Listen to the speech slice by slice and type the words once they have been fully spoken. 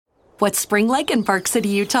What's spring like in Park City,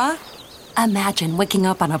 Utah? Imagine waking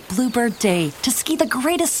up on a bluebird day to ski the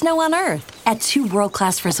greatest snow on Earth at 2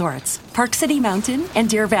 world-class resorts, Park City Mountain and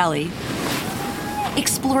Deer Valley.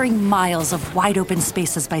 Exploring miles of wide-open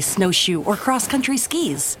spaces by snowshoe or cross-country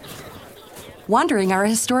skis. Wandering our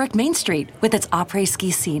historic Main Street with its après ski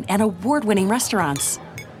scene and award-winning restaurants.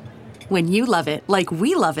 When you love it like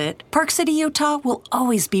we love it, Park City, Utah will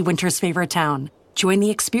always be winter's favorite town. Join the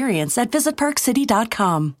experience at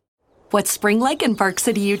visitparkcity.com. What's spring like in Park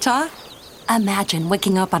City, Utah? Imagine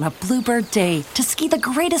waking up on a bluebird day to ski the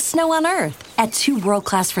greatest snow on Earth at 2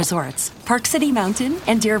 world-class resorts, Park City Mountain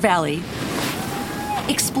and Deer Valley.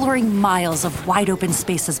 Exploring miles of wide-open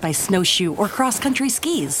spaces by snowshoe or cross-country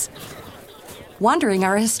skis. Wandering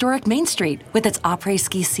our historic Main Street with its après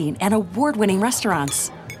ski scene and award-winning restaurants.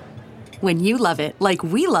 When you love it like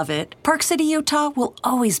we love it, Park City, Utah will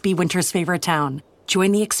always be winter's favorite town.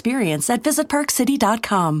 Join the experience at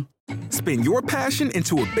visitparkcity.com. Spin your passion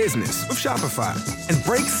into a business with Shopify and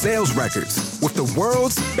break sales records with the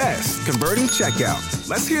world's best converting checkout.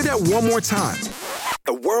 Let's hear that one more time.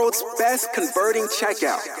 The world's best converting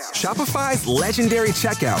checkout. Shopify's legendary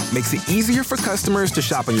checkout makes it easier for customers to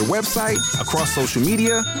shop on your website, across social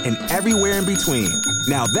media, and everywhere in between.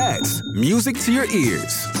 Now that's music to your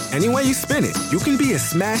ears. Any way you spin it, you can be a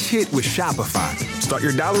smash hit with Shopify. Start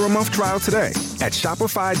your $1 a month trial today at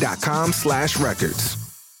shopify.com/records.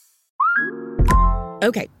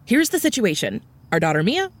 Okay, here's the situation. Our daughter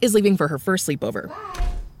Mia is leaving for her first sleepover.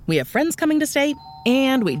 We have friends coming to stay,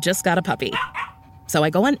 and we just got a puppy. So I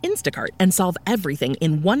go on Instacart and solve everything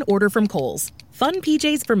in one order from Kohl's. Fun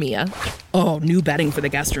PJs for Mia. Oh, new bedding for the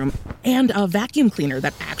guest room. And a vacuum cleaner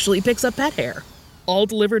that actually picks up pet hair. All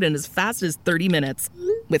delivered in as fast as 30 minutes.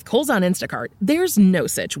 With Kohl's on Instacart, there's no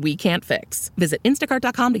such we can't fix. Visit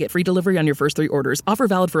instacart.com to get free delivery on your first 3 orders. Offer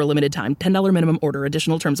valid for a limited time. $10 minimum order.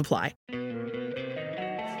 Additional terms apply.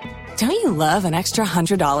 Don't you love an extra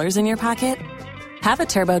 $100 in your pocket? Have a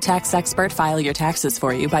TurboTax expert file your taxes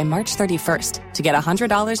for you by March 31st to get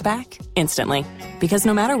 $100 back instantly. Because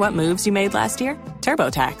no matter what moves you made last year,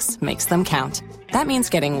 TurboTax makes them count. That means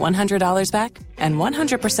getting $100 back and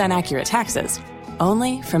 100% accurate taxes,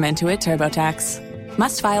 only from Intuit TurboTax.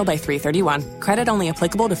 Must file by 3/31. Credit only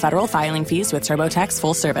applicable to federal filing fees with TurboTax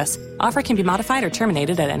full service. Offer can be modified or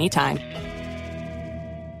terminated at any time.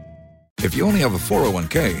 If you only have a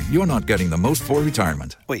 401k, you're not getting the most for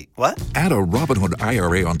retirement. Wait, what? Add a Robinhood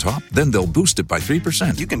IRA on top, then they'll boost it by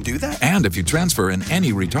 3%. You can do that? And if you transfer in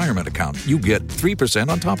any retirement account, you get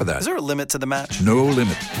 3% on top of that. Is there a limit to the match? No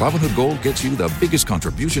limit. Robinhood Gold gets you the biggest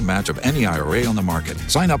contribution match of any IRA on the market.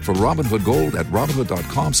 Sign up for Robinhood Gold at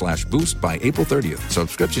Robinhood.com/boost by April 30th.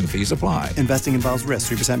 Subscription fees apply. Investing involves risk.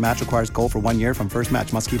 3% match requires gold for 1 year from first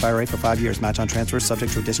match. Must keep IRA for 5 years. Match on transfers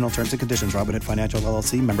subject to additional terms and conditions. Robinhood Financial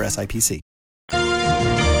LLC, member SIPC.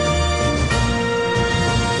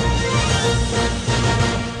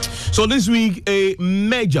 So this week, a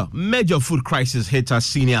major food crisis hit our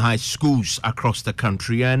senior high schools across the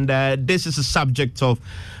country, and this is a subject of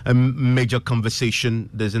a major conversation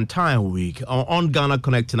this entire week. On Ghana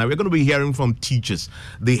Connect tonight, we're going to be hearing from teachers,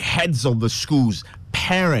 the heads of the schools,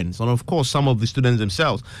 parents, and of course some of the students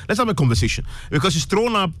themselves. Let's have a conversation, because it's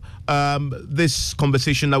thrown up this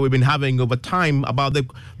conversation that we've been having over time about the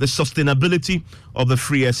sustainability of the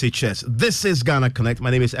free SHS. This is Ghana Connect. My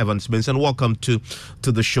name is Evan Smith, and welcome to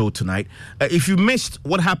the show tonight. If you missed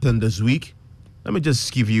what happened this week, let me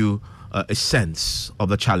just give you a sense of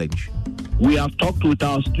the challenge. We have talked with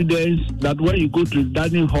our students that when you go to the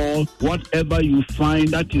dining hall, whatever you find,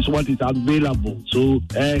 that is what is available. So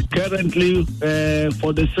currently,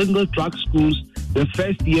 for the single track schools, the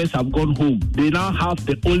first years have gone home. They now have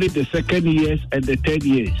only the second years and the third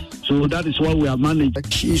years. So that is what we are managing.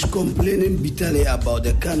 She's complaining bitterly about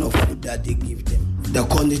the kind of food that they give them. The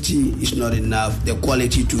quantity is not enough, the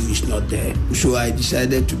quality too is not there. So I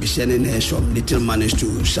decided to be sending her some little money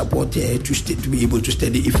to support her to be able to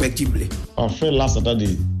study effectively. Our friend last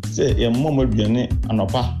Saturday say your mom will be an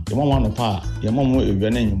anopa, your mom anopa, your mom will be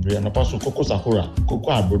an anopa, so cocoa sakura,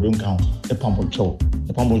 cocoa abrodon count, a pampocho,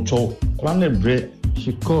 planet bread.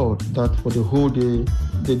 She called that for the whole day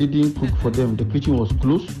they didn't cook for them. The kitchen was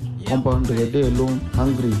closed, compound, they were there alone,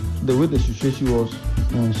 hungry. The way the situation was,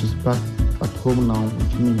 she's back at home now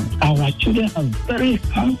with me. Our children are very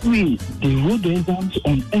hungry. They wrote the exams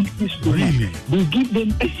on empty stomach. Really? They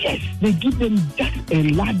give them just a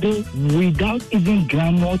ladle without even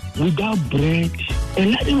granite, without bread, a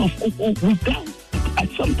ladle of cocoa without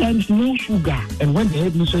sometimes no sugar. And when the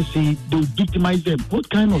headmistress say they victimize them, what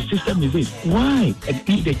kind of system is this? Why? And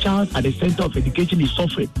if the child at the center of education is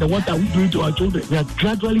suffering, then what are we doing to our children? We are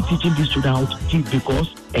gradually teaching these children how to think,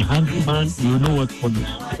 because a hungry man, you know what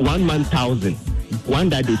follows. 1 man 1,000. One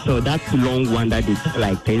that they sell, that long one that they sell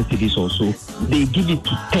like 10 cities or so, they give it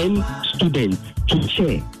to 10 students to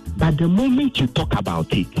share. But the moment you talk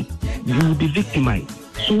about it, you will be victimized.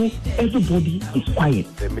 So everybody is quiet.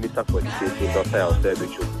 The Minister for Education, Dr.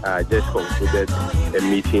 Elsebichu, just concluded a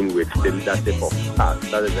meeting with the leadership of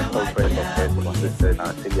SARS. That is a conference of heads of assisted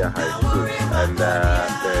senior high school. And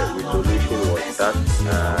the resolution was that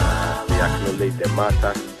we acknowledge the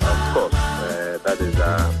matter. Of course, that is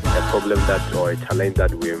a problem or a challenge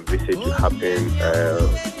that we envisage to happen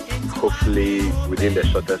hopefully within the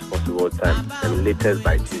shortest possible time and latest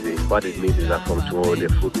by Tuesday. What it means is that from tomorrow the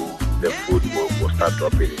food will start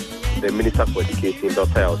dropping. The Minister for Education,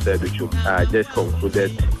 Dr. Elsebichu, just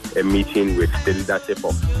concluded a meeting with the leadership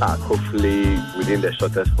of SARS, hopefully within the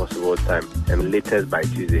shortest possible time and latest by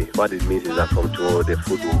Tuesday. What it means is that from tomorrow the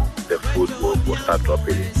food will start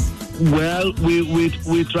dropping. Well,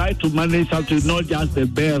 we try to manage something, not just the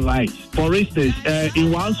bare rice. For instance,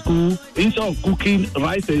 in one school, instead of cooking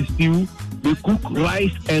rice and stew, they cook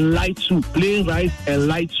rice and light soup, plain rice and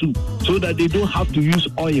light soup, so that they don't have to use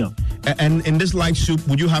oil. And in this light soup,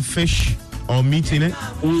 would you have fish or meat in it?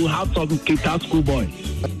 We will have some Kita school boys.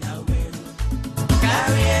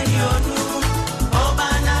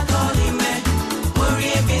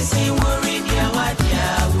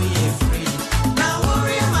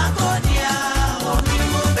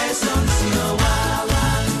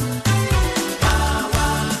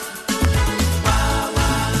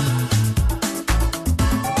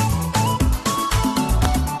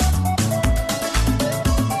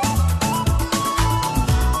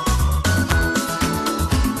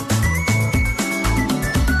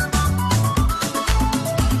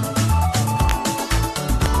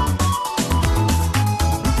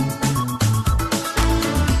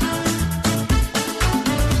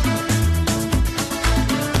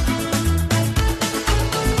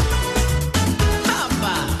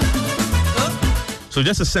 So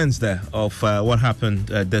just a sense there of what happened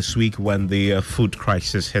this week when the food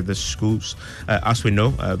crisis hit the schools. As we know,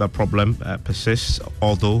 the problem persists,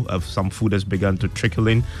 although some food has begun to trickle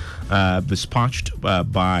in, dispatched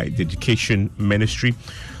by the Education Ministry.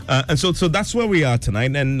 And so that's where we are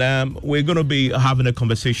tonight, and we're going to be having a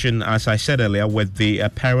conversation, as I said earlier, with the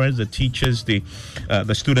parents, the teachers, the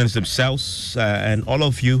students themselves, and all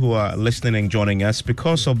of you who are listening and joining us,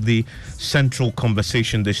 because of the central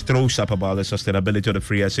conversation this throws up about the sustainability of the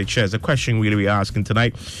free SHS. The question we're asking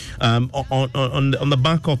tonight, on the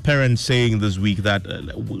back of parents saying this week that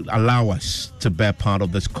allow us to bear part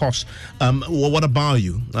of this cost. What about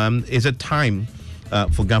you? Is it time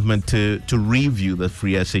for government to review the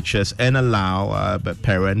free SHS and allow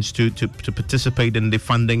parents to participate in the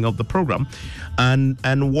funding of the program? And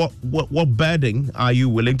what burden are you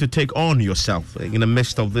willing to take on yourself in the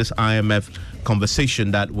midst of this IMF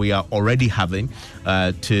conversation that we are already having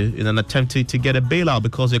in an attempt to get a bailout,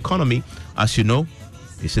 because the economy, as you know,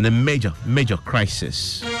 is in a major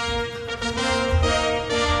crisis.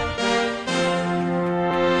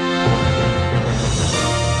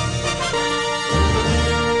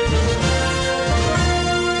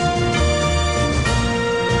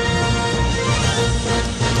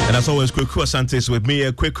 And as always, Kweku Asante is with me.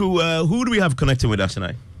 Kweku, who do we have connecting with us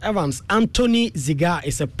tonight? Evans, Anthony Ziga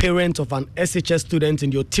is a parent of an SHS student in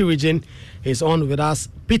the Oti region. He's on with us.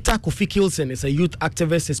 Peter Kofi Kilson is a youth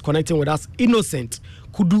activist. He's connecting with us. Innocent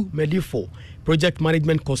Kudu Medifo, project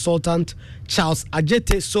management consultant. Charles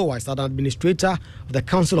Ajete Sowa is an administrator of the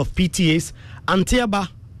Council of PTAs. Antiaba,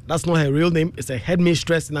 that's not her real name, is a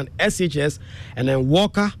headmistress in an SHS. And then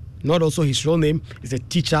Walker, not also his real name, is a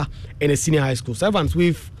teacher in a senior high school. So Evans,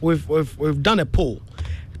 we've done a poll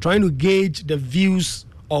trying to gauge the views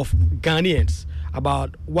of Ghanaians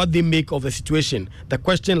about what they make of the situation. The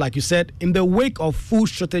question, like you said, in the wake of food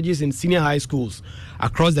shortages in senior high schools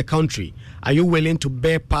across the country, are you willing to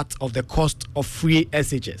bear part of the cost of free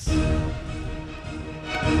SHS?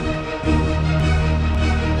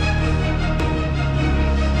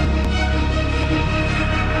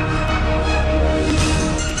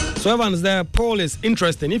 So Evans, the poll is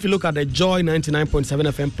interesting. If you look at the Joy 99.7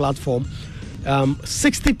 FM platform,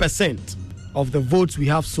 60% of the votes we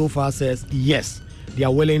have so far says yes, they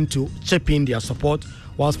are willing to chip in their support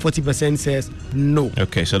whilst 40% says no.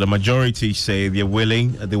 Okay, so the majority say they're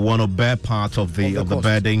willing, they want to bear part of the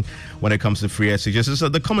burden when it comes to free SHS. So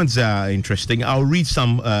the comments are interesting. I'll read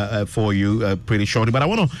some for you pretty shortly, but I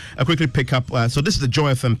want to quickly pick up. So this is the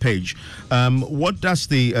Joy FM page. What does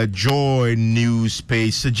the Joy News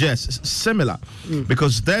page suggest? Similar,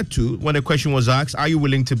 because there too, when the question was asked, are you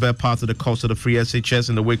willing to bear part of the cost of the free SHS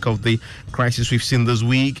in the wake of the crisis we've seen this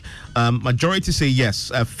week? Majority say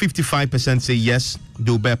yes. 55% say yes,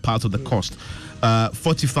 they'll bear part of the cost.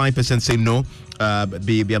 45% say no.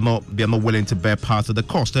 They are not willing to bear part of the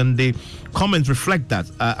cost, and the comments reflect that.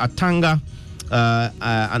 Atanga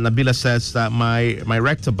and Nabila says that my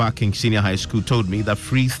rector back in senior high school told me that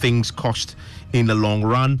free things cost in the long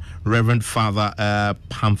run. Reverend Father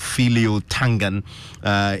Pamphilio Tangan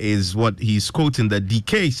is what he's quoting. The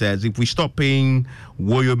DK says, if we stop paying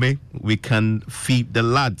Woyome, we can feed the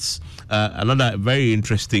lads. Another very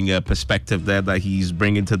interesting perspective there that he's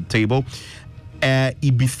bringing to the table.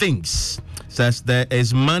 Ibi thinks says there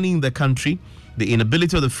is money in the country. The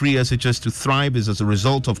inability of the free SHS to thrive is as a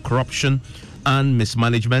result of corruption and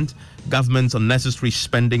mismanagement. Government's unnecessary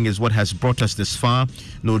spending is what has brought us this far.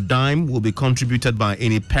 No dime will be contributed by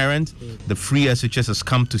any parent. The free SHS has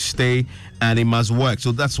come to stay and it must work.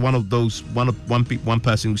 So that's one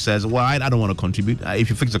person who says, well, I don't want to contribute. If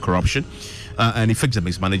you fix the corruption and you fix the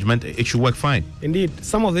mismanagement, it should work fine. Indeed.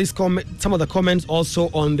 Some of the comments also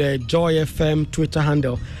on the Joy FM Twitter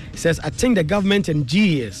handle says, I think the government and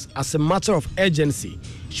GES, as a matter of urgency,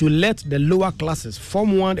 should let the lower classes,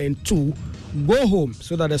 Form 1 and 2, go home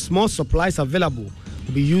so that the small supplies available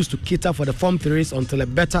will be used to cater for the Form 3s until a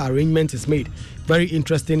better arrangement is made. Very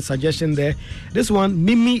interesting suggestion there. This one,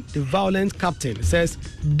 Mimi, the violent captain, says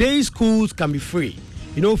day schools can be free.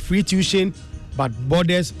 Free tuition, but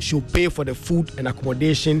boarders should pay for the food and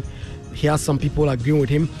accommodation. Here some people agreeing with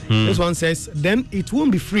him. This one says, then it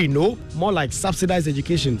won't be free, no, more like subsidized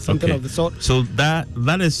education, something of the sort. So that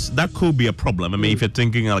could be a problem. I mean, if you're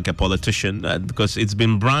thinking like a politician, because it's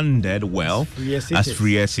been branded well as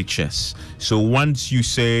free SHS. So once you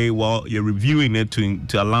say, well, you're reviewing it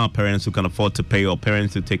to allow parents who can afford to pay or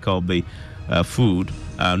parents to take care of the food,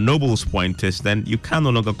 Noble's point is then you can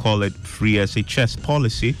no longer call it free SHS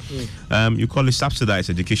policy. You call it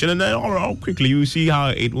subsidized education, and then all quickly you see how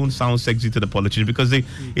it won't sound sexy to the politicians, because it's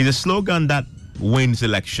a slogan that wins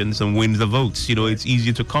elections and wins the votes. It's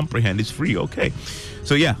easy to comprehend. It's free, okay.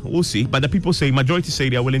 So yeah, we'll see. But the people say, majority say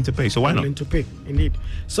they are willing to pay. So why not? Willing to pay, indeed.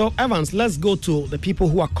 So Evans, let's go to the people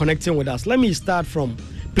who are connecting with us. Let me start from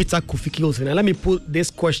Peter Kofi-Kilson, and let me put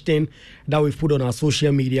this question that we've put on our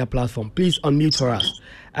social media platform. Please unmute for us.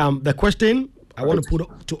 The question I want to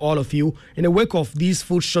put to all of you: in the wake of these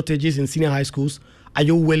food shortages in senior high schools, are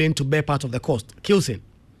you willing to bear part of the cost? Kilson.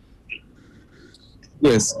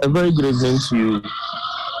 Yes, a very good evening to you,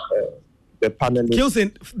 the panelists.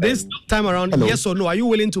 Kilson, this time around, hello. Yes or no? Are you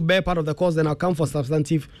willing to bear part of the cost? Then I'll come for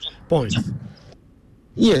substantive points.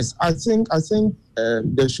 Yes, I think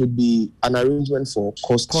there should be an arrangement for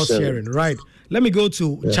cost sharing. Right. Let me go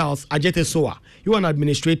to Charles Ajete Soa. You are an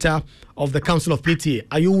administrator of the Council of PTA.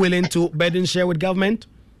 Are you willing to burden share with government?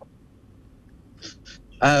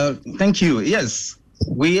 Thank you. Yes,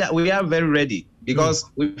 we are very ready, because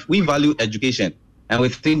we value education, and we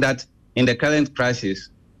think that in the current crisis,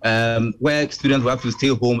 where students will have to stay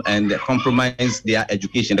home and compromise their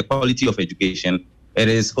education, the quality of education, it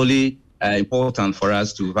is only important for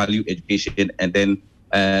us to value education and then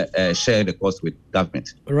share the cost with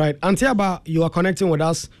government. Right. Antiaba, you are connecting with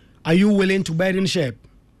us. Are you willing to burden share?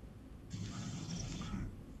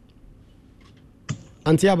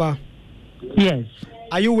 Antiaba? Yes.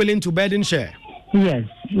 Are you willing to burden share? Yes,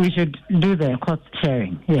 we should do the cost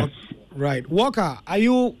sharing. Yes. Right. Walker, are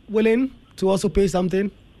you willing to also pay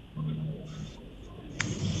something?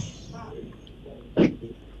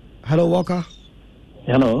 Hello, Walker.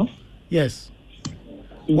 Hello. Yes.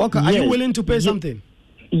 Walker, are you willing to pay something?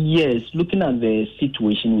 Yes. Looking at the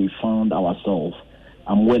situation we found ourselves,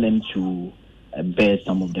 I'm willing to bear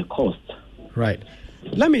some of the cost. Right.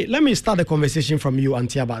 Let me start the conversation from you,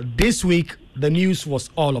 Antiaba. This week, the news was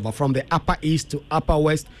all over, from the Upper East to Upper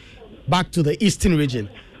West, back to the Eastern region.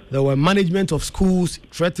 There were management of schools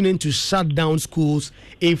threatening to shut down schools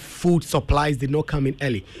if food supplies did not come in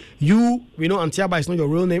early. We know Antiaba is not your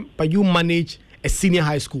real name, but you manage a senior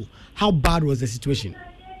high school. How bad was the situation?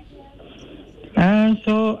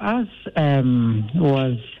 So as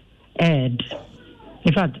was aired,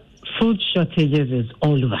 in fact, food shortages is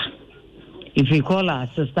all over. If we call our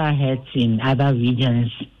sister heads in other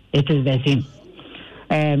regions, it is the same.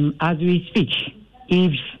 As we speak,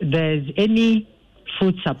 if there's any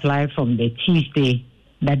food supply from the Tuesday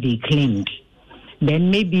that they claimed,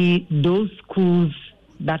 then maybe those schools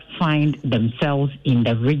that find themselves in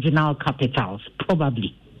the regional capitals,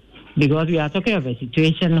 probably, because we are talking of a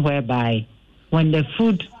situation whereby when the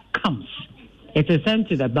food comes, it is sent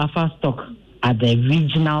to the buffer stock at the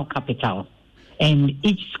regional capital, and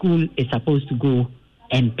each school is supposed to go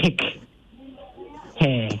and pick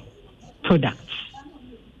her products.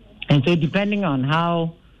 And so depending on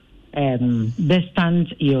how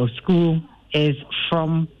distant your school is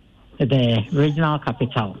from the regional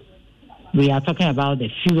capital, we are talking about the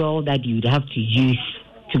fuel that you'd have to use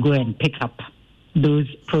to go and pick up those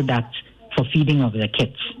products for feeding of the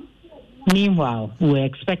kids. Meanwhile, we're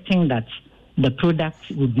expecting that the products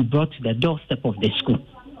would be brought to the doorstep of the school.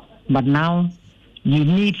 But now you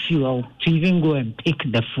need fuel to even go and pick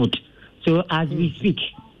the food. So as we speak,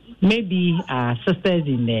 maybe our sisters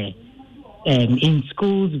in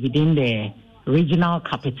schools within the regional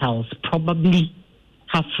capitals probably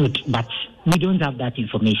have food, but we don't have that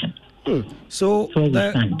information. So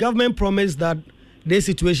the government promised that this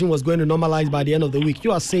situation was going to normalize by the end of the week.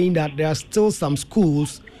 You are saying that there are still some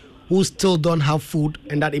schools who still don't have food,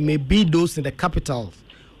 and that it may be those in the capitals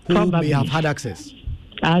who may have had access.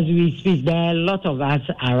 As we speak, there are a lot of us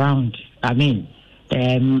around. I mean,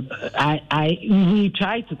 we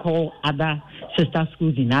try to call other sister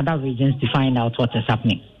schools in other regions to find out what is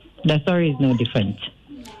happening. The story is no different.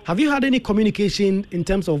 Have you had any communication in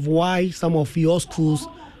terms of why some of your schools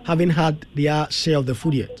haven't had their share of the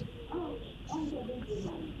food yet?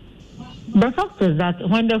 The fact is that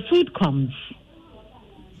when the food comes,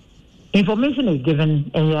 information is given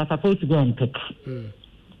and you are supposed to go and pick.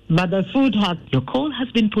 But the food has... Your call has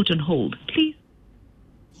been put on hold. Please.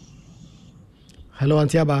 Hello,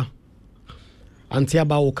 Antiaba.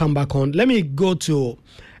 Antiaba will come back on. Let me go to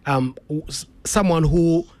someone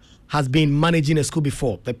who has been managing a school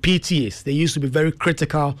before, the PTAs. They used to be very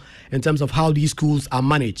critical in terms of how these schools are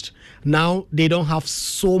managed. Now, they don't have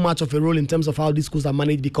so much of a role in terms of how these schools are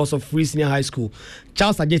managed because of Free Senior High School.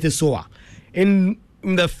 Charles Ajete Soa, in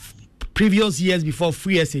the previous years before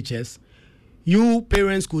Free SHS, you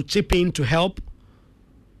parents could chip in to help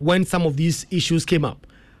when some of these issues came up.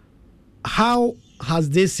 How has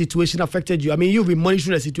this situation affected you? I mean, you've been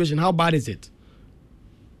monitoring the situation. How bad is it?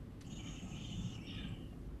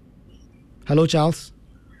 Hello, Charles.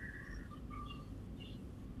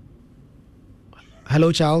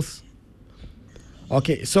 Hello, Charles.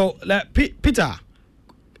 Okay, so Peter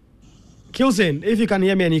Kilson, if you can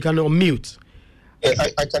hear me and you can unmute. Yeah,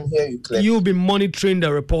 I can hear you clearly. You've been monitoring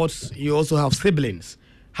the reports. You also have siblings.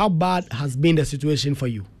 How bad has been the situation for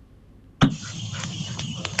you?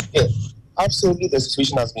 Yeah, absolutely. The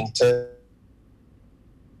situation has been terrible.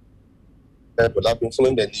 I've been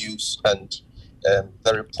following the news, and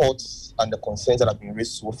the reports and the concerns that have been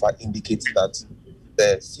raised so far indicate that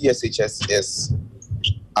the CSHS is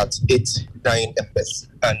at 8 dying embers,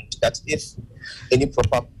 and that if any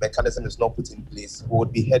proper mechanism is not put in place, we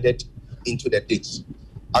would be headed into the ditch.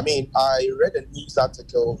 I mean, I read a news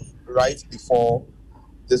article right before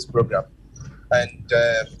this program, and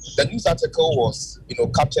the news article was,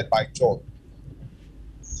 captured by John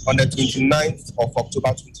on the 29th of October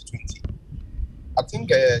 2020. I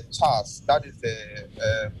think Charles, that is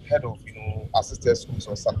the head of, assisted schools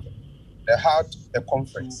or something, they had a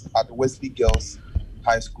conference at the Wesley Girls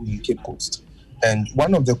High School in Cape Coast. And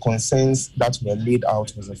one of the concerns that were laid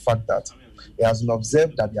out was the fact that it has been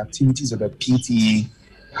observed that the activities of the PTA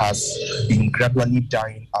has been gradually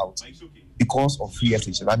dying out because of Free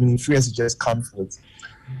SHS. I mean, Free SHS comes with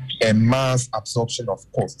a mass absorption of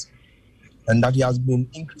cost, and that it has been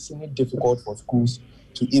increasingly difficult for schools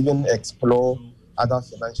to even explore other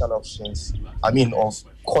financial options, of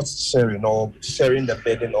cost sharing or sharing the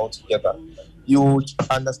burden altogether. You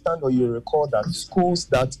understand or you recall that schools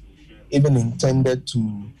that even intended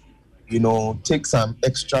to, take some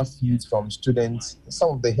extra fees from students, some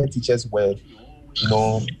of the head teachers were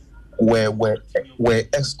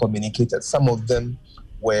excommunicated. Some of them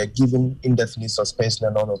were given indefinite suspension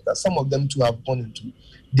and all of that. Some of them too have gone into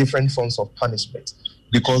different forms of punishment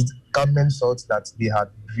because the government felt that they had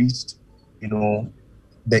breached,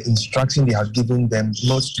 the instruction they had given them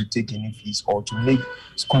not to take any fees or to make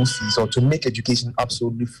school fees or to make education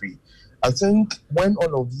absolutely free. I think when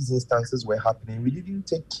all of these instances were happening, we didn't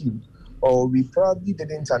take cue, or we probably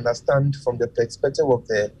didn't understand from the perspective of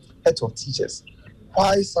the head of teachers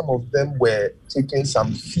why some of them were taking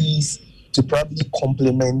some fees to probably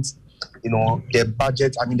complement, their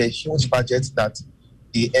budget. I mean, the huge budgets that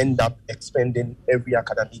they end up expending every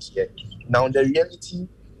academic year. Now, the reality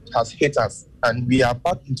has hit us, and we are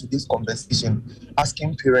back into this conversation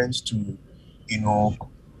asking parents to,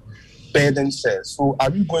 bear themselves. So are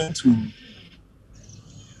we going to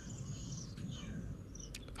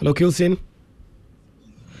Hello, Kilson.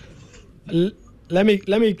 Let me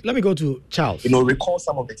go to Charles. Recall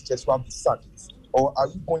some of the teachers who have been sacked, or are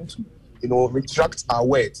you going to, retract our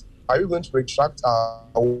words? Are you going to retract our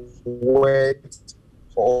words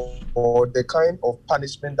for the kind of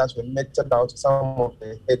punishment that were meted out to some of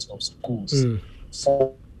the heads of schools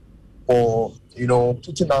for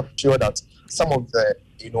putting up sure that some of the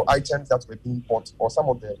items that were being bought or some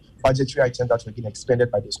of the budgetary items that were being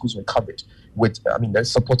expended by the schools were covered with, the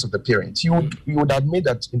support of the parents. You would admit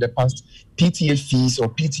that in the past, PTA fees or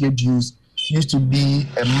PTA dues used to be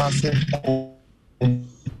a massive component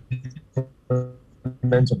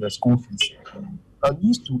of the school fees and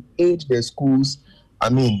used to aid the schools,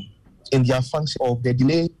 in their function of the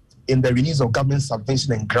delay in the release of government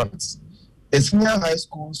subvention and grants. The senior high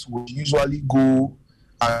schools would usually go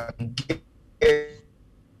and get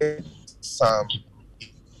some.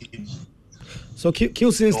 So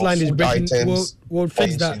Kilson's line is breaking. We'll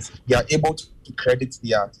fix that. They are able to credit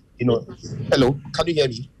their, Hello, can you hear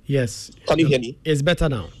me? Yes. Can you hear me? It's better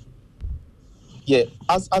now. Yeah,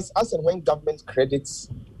 as and when government credits,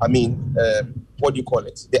 what do you call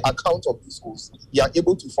it? The account of these schools, they are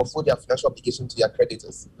able to fulfill their financial obligation to their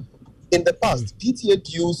creditors. In the past, PTA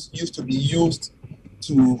dues used to be used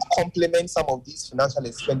to complement some of these financial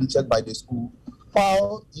expenditures by the school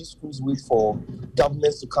while these schools wait for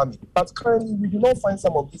governments to come in. But currently, we do not find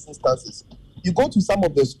some of these instances. You go to some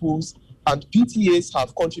of the schools and PTAs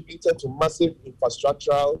have contributed to massive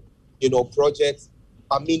infrastructural, projects,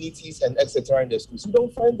 amenities, and etc. in the schools. You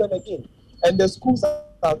don't find them again. And the schools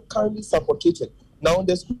are currently suffocated. Now,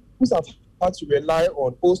 the schools have had to rely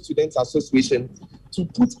on Old Students Association to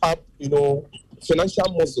put up,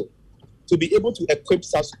 financial muscle to be able to equip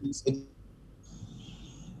such schools in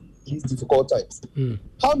these difficult times.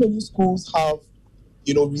 How many schools have,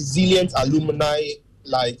 resilient alumni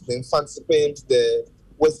like the Infantsipins, the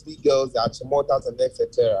Wesley Girls, the Achimottas, and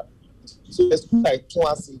etc.? So a school like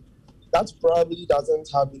Tuasi, that probably doesn't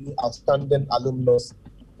have any outstanding alumnus,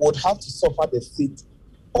 would have to suffer the fate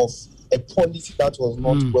of a policy that was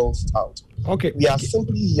not well thought. Okay. We are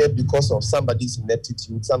simply here because of somebody's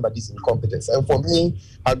ineptitude, somebody's incompetence. And for me,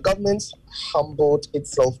 our government humbled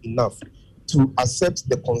itself enough to accept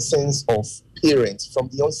the concerns of parents from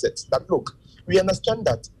the onset that, look, we understand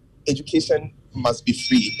that education must be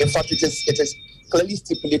free. In fact, it is clearly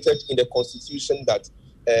stipulated in the Constitution that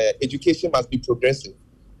education must be progressive.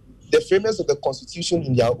 The framers of the Constitution,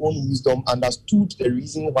 in their own wisdom, understood the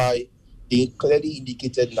reason why they clearly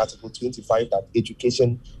indicated in Article 25 that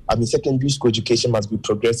secondary school education must be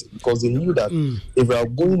progressive, because they knew that if we are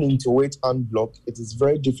going into it en bloc, it is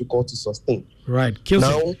very difficult to sustain. Right.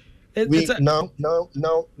 Now we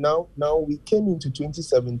came into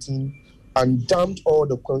 2017 and damned all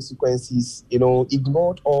the consequences,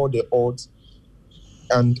 ignored all the odds,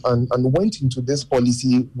 and went into this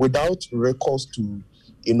policy without recourse to,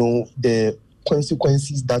 the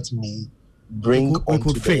consequences that may bring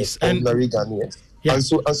onto the ordinary Ghanaians. Yeah. And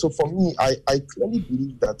so for me, I clearly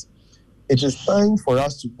believe that it is time for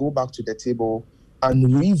us to go back to the table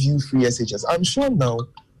and review free SHS. I'm sure now,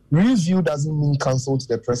 review doesn't mean cancel to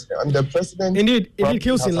the president. The president indeed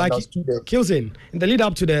Kilson, in the lead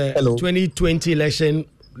up to the 2020 election,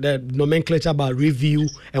 the nomenclature about review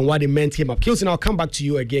and what it meant came up. Kilson, I'll come back to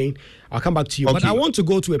you again. Okay. But I want to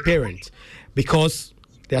go to a parent because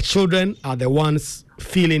their children are the ones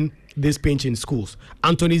feeling this pinch in schools.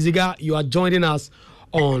 Anthony Ziga, you are joining us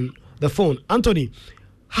on the phone. Anthony,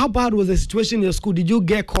 how bad was the situation in your school? Did you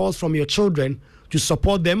get calls from your children to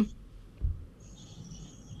support them?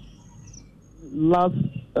 Last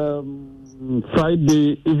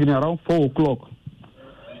Friday evening around 4 o'clock,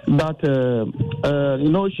 that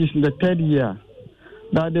she's in the third year,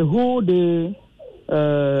 that the whole day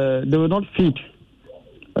they were not fit.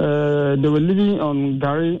 They were living on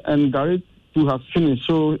Gary, and Gary too has finished,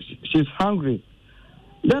 so she's hungry.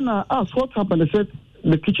 Then I asked what happened. They said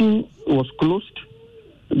the kitchen was closed,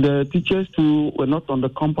 the teachers too were not on the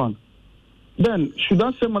compound. Then should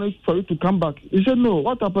I send money for you to come back? He said no.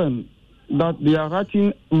 What happened? That they are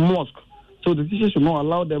writing mosque, so the teachers should not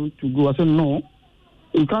allow them to go. I said no,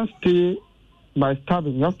 you can't stay by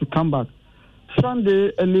starving, you have to come back.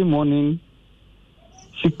 Sunday early morning,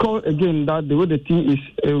 she called again that the way the thing is,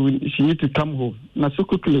 she need to come home. Now so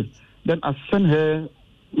quickly, then I sent her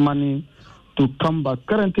money to come back.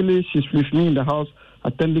 Currently, she's with me in the house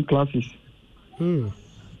attending classes. When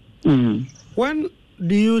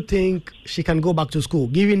do you think she can go back to school,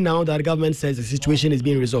 given now that the government says the situation is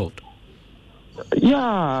being resolved?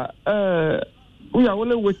 Yeah, we are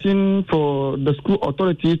only waiting for the school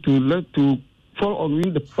authority to fall on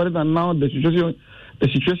the president. Now the situation the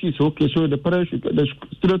situation is okay, so the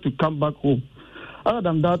student to come back home. Other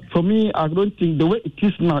than that, for me, I don't think the way it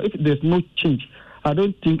is now, if there's no change, I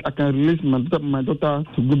don't think I can release my daughter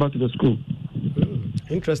to go back to the school.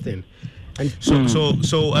 Interesting. And so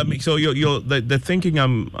the thinking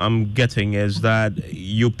I'm getting is that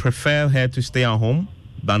you prefer her to stay at home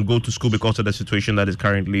than go to school because of the situation that is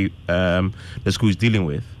currently the school is dealing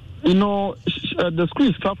with. The school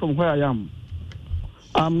is far from where I am.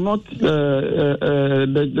 I'm not. The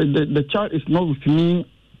child is not with me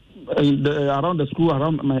around the school,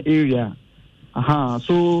 around my area.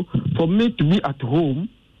 So for me to be at home,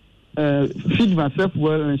 feed myself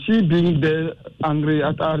well, and she being there angry,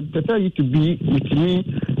 I prefer you to be with me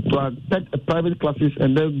to attend private classes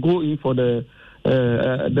and then go in for the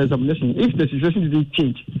examination. If the situation didn't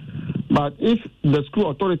change, but if the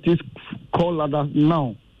school authorities call others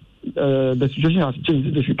now, the situation has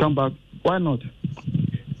changed, they should come back. Why not?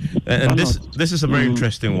 And this is a very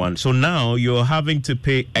interesting one. So now you're having to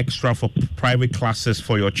pay extra for private classes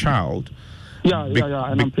for your child. And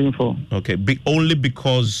I'm paying for. Okay, only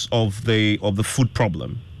because of the food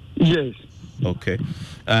problem. Yes. Okay,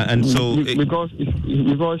 and so because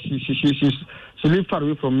she lives far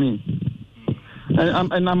away from me,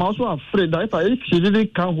 and I'm also afraid that if she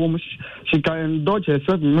didn't come home, she can indulge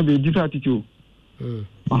herself in maybe a different attitude.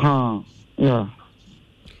 Yeah.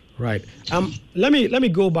 Right. Let me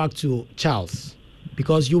go back to Charles,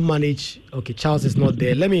 because you manage. Okay, Charles is not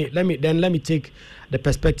there. Let me take the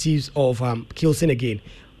perspectives of Kilson again.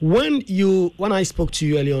 When I spoke to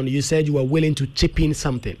you earlier on, you said you were willing to chip in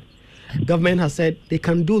something. Government has said they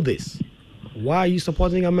can do this. Why are you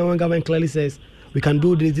supporting government when government clearly says we can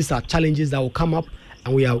do this? These are challenges that will come up,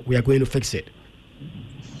 and we are going to fix it.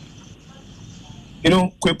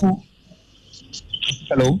 Kweku.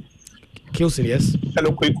 Hello. Kilson, yes.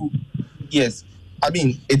 Hello, Kweku. Yes. I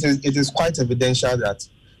mean, it is quite evidential that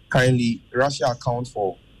currently Russia accounts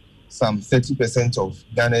for some 30% of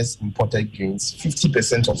Ghana's imported grains,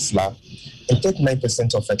 50% of flour, and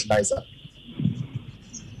 39% of fertilizer.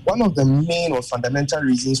 One of the main or fundamental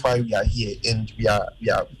reasons why we are here and we are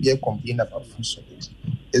here complaining about food shortage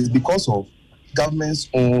is because of government's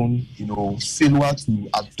own, failure to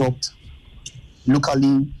adopt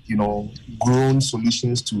locally, grown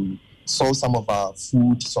solutions to solve some of our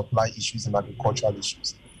food supply issues and agricultural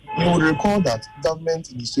issues. You would recall that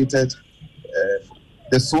government initiated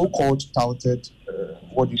the so-called touted,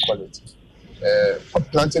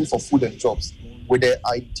 planting for food and jobs, with the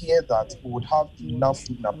idea that we would have enough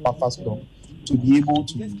food in a buffer stock to be able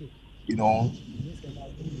to,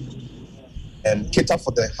 cater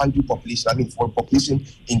for the hungry population. I mean, for population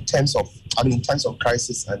in times of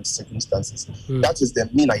crisis and circumstances. That is the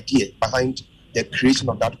main idea behind the creation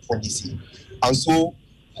of that policy. And so,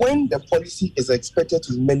 when the policy is expected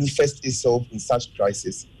to manifest itself in such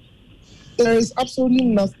crisis, there is absolutely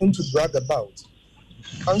nothing to brag about.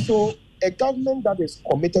 And so, a government that is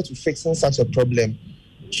committed to fixing such a problem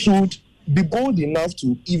should be bold enough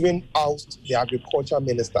to even oust the agriculture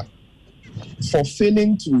minister for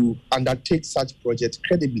failing to undertake such projects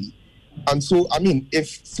credibly. And so, I mean, if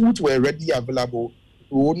food were readily available,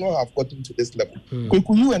 we would not have gotten to this level.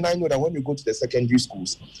 Kweku, you and I know that when we go to the secondary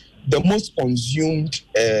schools, the most consumed,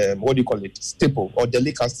 staple or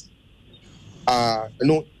delicacy are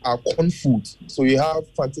corn food. So you have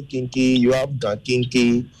fancy kinky, you have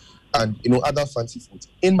gankinky, and other fancy food.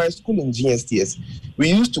 In my school in GSTS, we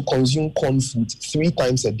used to consume corn food 3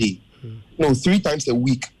 times a day. 3 times a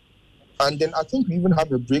week. And then I think we even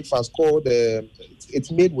have a breakfast called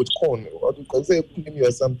it's made with corn, or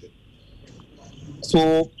something.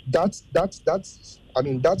 So that's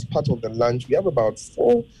part of the lunch. We have about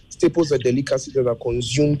 4 staples of delicacy that are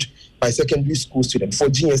consumed by secondary school students for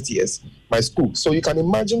GSTS, my school. So you can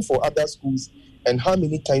imagine for other schools and how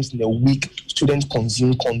many times in a week students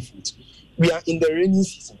consume corn food. We are in the rainy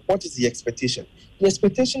season. What is the expectation? The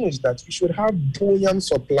expectation is that we should have buoyant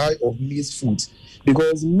supply of maize food,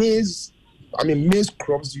 because maize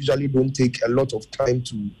crops usually don't take a lot of time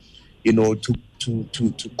to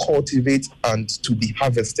cultivate and to be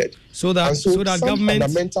harvested. So that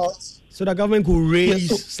government could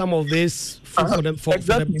raise some of this for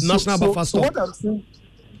the national buffer stock. What I'm saying,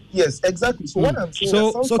 yes, exactly. So what I'm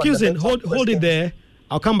saying. So Kilson, hold it there.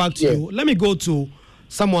 I'll come back to you. Let me go to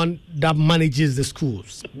someone that manages the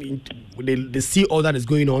schools. They see all that is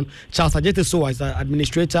going on. Charles Ajete Soa is the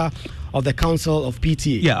administrator of the Council of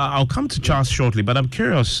PTA. Yeah, I'll come to Charles shortly, but I'm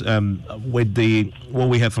curious with what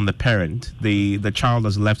we heard from the parent. The child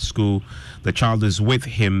has left school. The child is with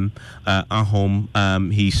him at home.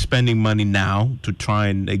 He's spending money now to try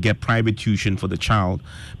and get private tuition for the child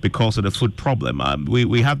because of the food problem.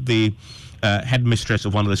 We have the headmistress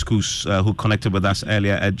of one of the schools who connected with us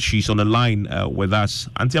earlier. She's on the line with us.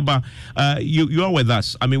 Auntie Abba, you are with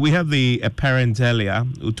us. I mean, we have a parent earlier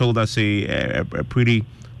who told us a pretty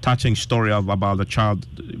touching story about the child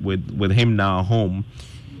with him now home.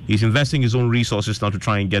 He's investing his own resources now to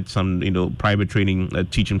try and get some, private training,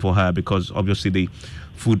 teaching for her, because obviously the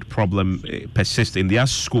food problem persists in their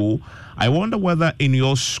school. I wonder whether in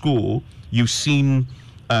your school you've seen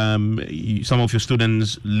some of your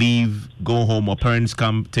students leave, go home, or parents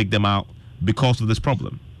come take them out because of this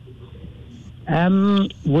problem.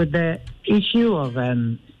 With the issue of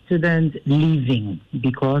students leaving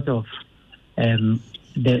because of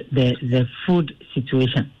the food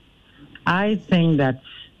situation, I think that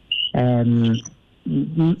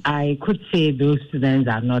I could say those students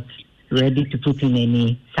are not ready to put in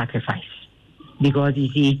any sacrifice, because you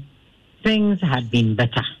see, things had been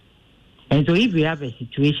better. And so if we have a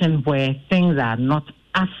situation where things are not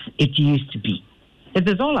as it used to be, it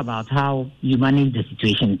is all about how you manage the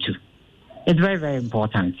situation too. It's very, very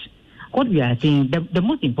important. What we are saying, the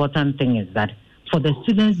most important thing is that for the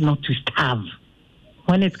students not to starve.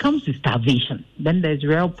 When it comes to starvation, then there's a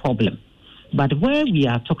real problem. But where we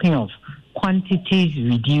are talking of quantities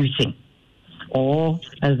reducing, or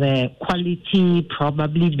the quality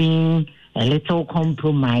probably being a little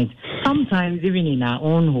compromised, sometimes even in our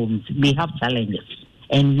own homes, we have challenges,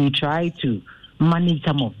 and we try to manage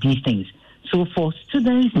some of these things. So for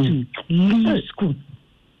students to leave school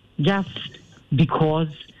just because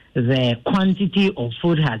the quantity of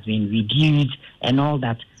food has been reduced and all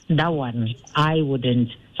that one, I wouldn't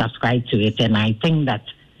subscribe to it. And I think that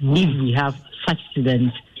if we have such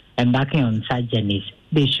students embarking on such journeys,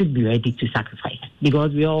 they should be ready to sacrifice,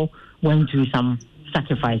 because we all went through some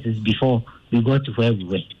sacrifices before we got to where we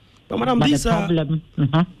were. But Madam, the problem...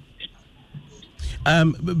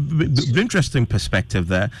 Interesting perspective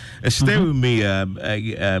there. Stay with me,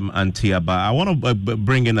 Auntie Abba. I want to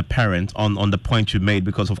bring in a parent on the point you made,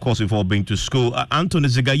 because of course we've all been to school. Anthony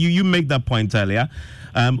Ziga, you make that point earlier.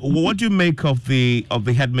 What do you make of the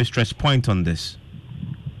headmistress' point on this?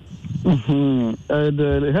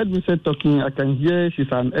 The headmistress talking, I can hear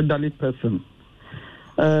she's an elderly person.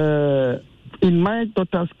 In my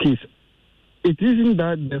daughter's case, it isn't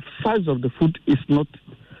that the size of the food is not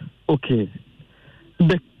okay.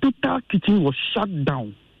 The total kitchen was shut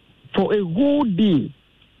down for a whole day.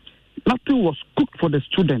 Nothing was cooked for the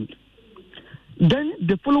student. Then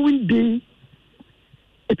the following day,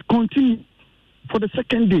 it continued for the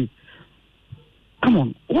second day. Come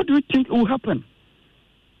on, what do you think will happen?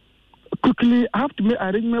 Quickly, I have to make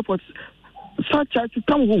arrangement for such child to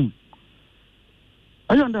come home.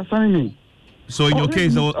 Are you understanding me? So in your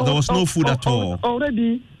case, there was no food at all?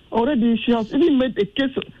 Already, she has even made a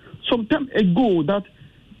case some time ago that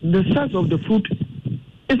the size of the food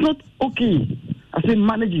is not okay. I said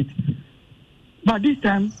manage it. But this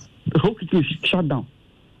time, the whole kitchen is shut down.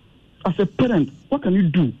 As a parent, what can you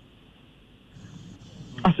do?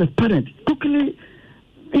 As a parent, quickly,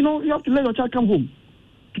 you have to let your child come home.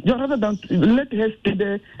 Rather than let her stay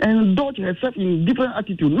there and indulge herself in different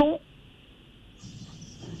attitude. No.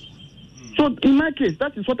 So in my case,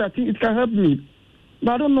 that is what I think it can help me.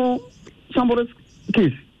 But I don't know somebody's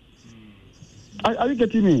case. Are you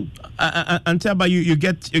getting me? Auntie Abba, you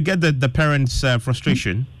get the parents'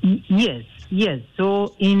 frustration? Yes.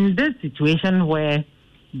 So in this situation where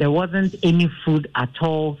there wasn't any food at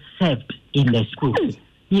all served in the school,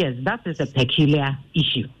 yes, that is a peculiar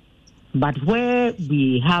issue. But where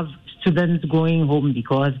we have students going home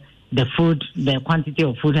because the quantity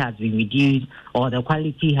of food has been reduced or the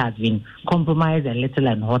quality has been compromised a little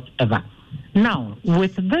and whatever. Now,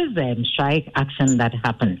 with this strike action that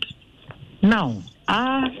happened, now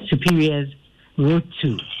our superiors wrote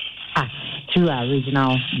to us, to our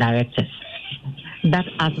regional directors, that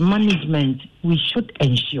as management, we should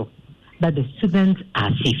ensure that the students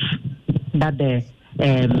are safe, that the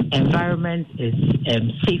environment is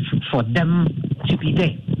safe for them to be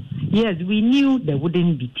there. Yes, we knew there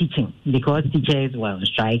wouldn't be teaching because teachers were on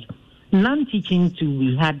strike. Non-teaching too,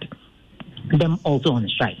 we had them also on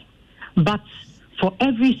strike. But for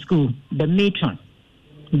every school, the matron,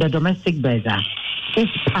 the domestic builder, is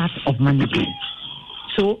part of management.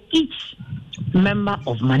 So each member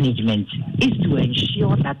of management is to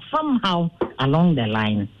ensure that somehow along the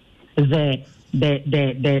line, the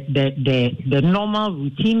normal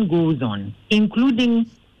routine goes on, including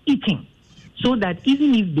eating, so that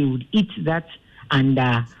even if they would eat that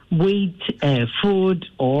underweight food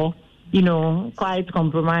or, quite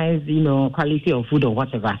compromised, quality of food or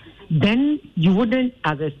whatever, then you wouldn't,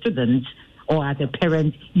 as a student or as a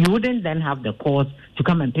parent, you wouldn't then have the cause to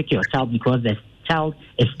come and pick your child because the child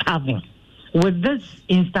is starving. with this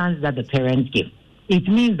instance that the parents give, it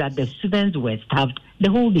means that the students were starved the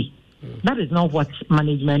whole day. That is not what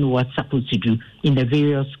management was supposed to do in the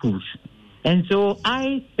various schools. And so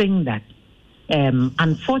I think that,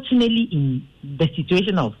 unfortunately, in the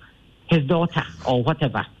situation of his daughter or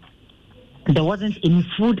whatever, there wasn't any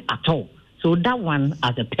food at all. So that one,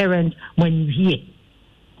 as a parent, when you hear,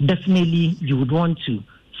 definitely you would want to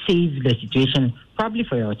save the situation, probably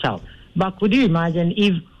for your child. But could you imagine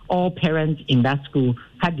if all parents in that school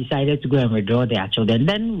had decided to go and withdraw their children?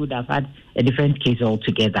 Then we would have had a different case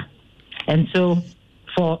altogether. And so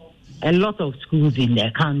for a lot of schools in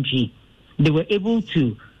their country, they were able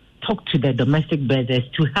to talk to the domestic brothers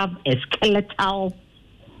to have a skeletal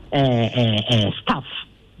staff,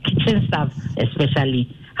 kitchen staff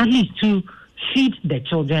especially, at least to feed the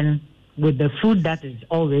children with the food that is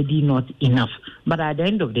already not enough. But at the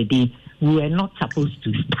end of the day, we were not supposed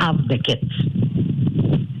to starve the kids.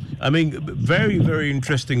 I mean, very, very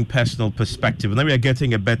interesting personal perspective. And then we are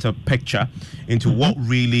getting a better picture into what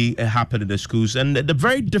really happened in the schools and the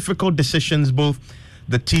very difficult decisions both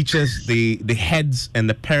the teachers, the heads, and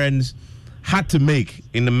the parents had to make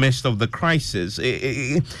in the midst of the crisis.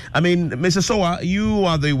 I mean, Mr. Soa, you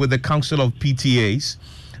are with the Council of PTAs.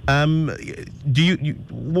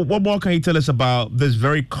 What more can you tell us about this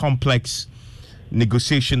very complex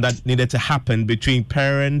negotiation that needed to happen between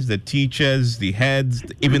parents, the teachers, the heads,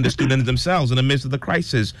 even the students themselves in the midst of the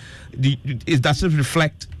crisis? Does it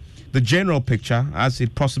reflect the general picture as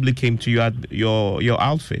it possibly came to you at your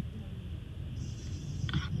outfit?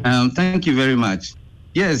 Thank you very much.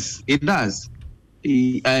 Yes, it does.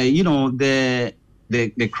 The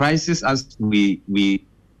crisis as we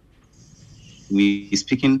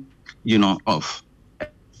speaking, of,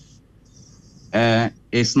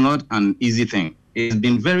 it's not an easy thing. It's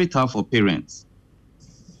been very tough for parents.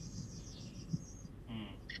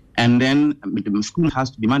 And then the school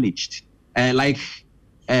has to be managed. Like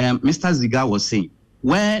Mr. Ziga was saying,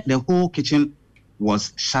 where the whole kitchen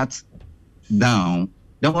was shut down,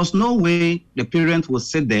 there was no way the parent would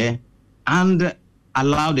sit there and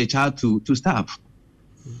allow the child to starve.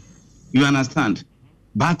 You understand?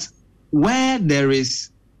 But where there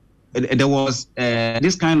was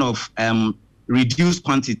this kind of reduced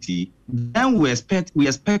quantity, then we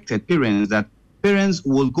expected parents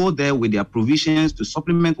will go there with their provisions to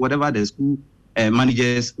supplement whatever the school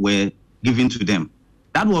managers were giving to them.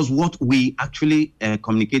 That was what we actually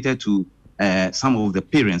communicated to some of the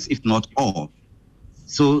parents, if not all.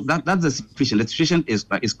 So that's the situation. The situation is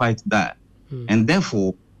quite dire. And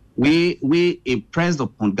therefore, we pressed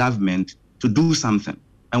upon government to do something.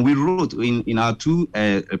 And we wrote in our two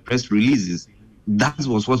press releases, that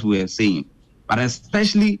was what we were saying. But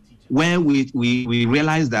especially where we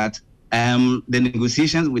realized that the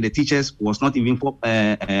negotiations with the teachers was not even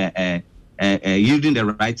yielding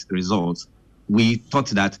the right results, we thought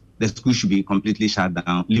that the school should be completely shut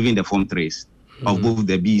down, leaving the form trace of both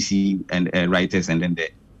the BC and writers and then the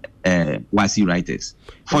WASI writers.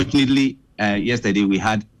 Fortunately, yesterday we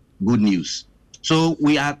had good news. So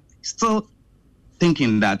we are still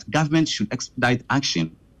thinking that government should expedite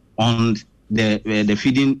action on the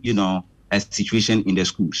feeding, situation in the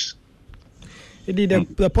schools.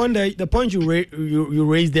 The point you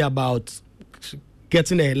raised there about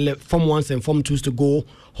getting the Form 1s and Form 2s to go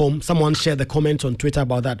home, someone shared the comment on Twitter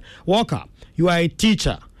about that. Walker, you are a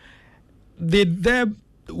teacher.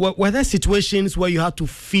 Were there situations where you had to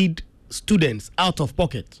feed students out of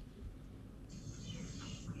pocket?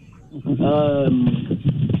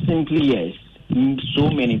 Simply yes. So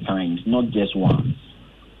many times, not just once.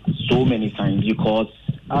 So many times, because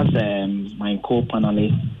as my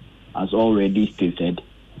co-panelist has already stated,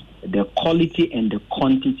 the quality and the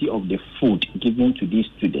quantity of the food given to these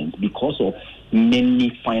students, because of many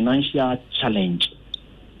financial challenge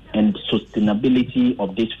and sustainability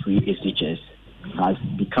of these free SHS, has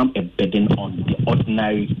become a burden on the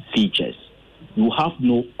ordinary teachers. You have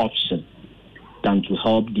no option than to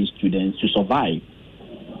help these students to survive.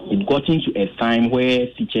 It got into a time where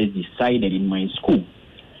teachers decided in my school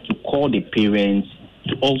to call the parents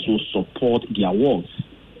to also support their works.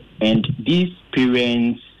 And these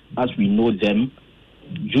parents, as we know them,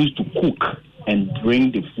 used to cook and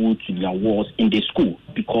bring the food to their wards in the school,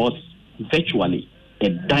 because virtually the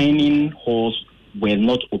dining halls were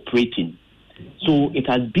not operating. So it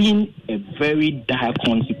has been a very dire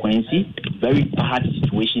consequence, very bad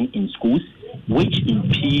situation in schools, which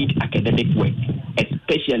impede academic work,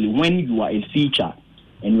 especially when you are a teacher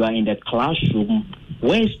and you are in the classroom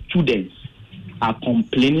where students are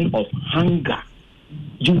complaining of hunger.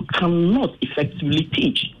 You cannot effectively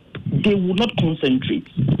teach. They will not concentrate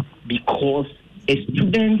because a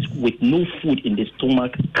student with no food in the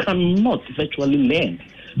stomach cannot virtually learn.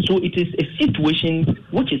 So it is a situation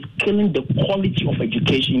which is killing the quality of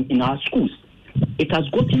education in our schools. It has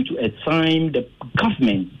gotten to a time the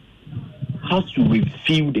government has to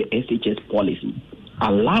review the SHS policy,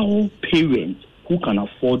 allow parents who can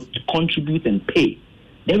afford to contribute and pay.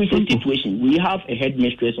 There is a situation. We have a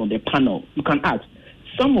headmistress on the panel. You can ask.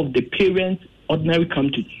 Some of the parents ordinarily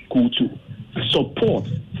come to school to support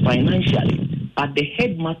financially, but the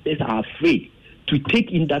headmasters are afraid to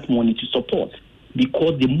take in that money to support,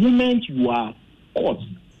 because the moment you are caught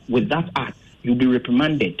with that act, you'll be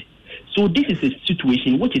reprimanded. So this is a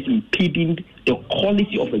situation which is impeding the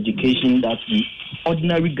quality of education that the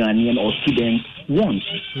ordinary Ghanaian or students want.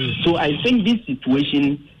 So I think this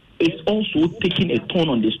situation is also taking a toll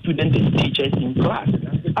on the students and teachers in class.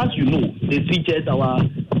 As you know, the teachers, our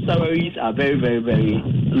salaries are very, very, very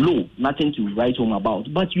low, nothing to write home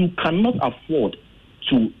about. But you cannot afford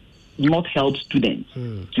to not help students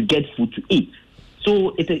to get food to eat.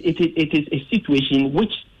 So it is a situation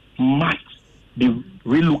which must be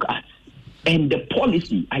relooked at. And the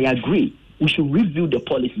policy, I agree, we should review the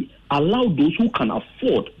policy, allow those who can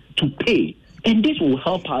afford to pay, and this will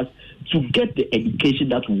help us to get the education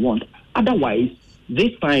that we want. Otherwise,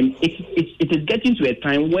 this time, it is getting to a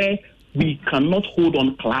time where we cannot hold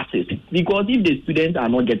on classes, because if the students are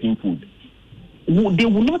not getting food, they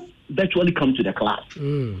will not virtually come to the class.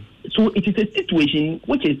 So it is a situation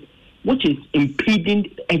which is impeding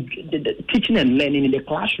the teaching and learning in the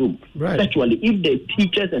classroom. Right. Virtually, if the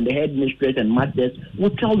teachers and the headmistress and masters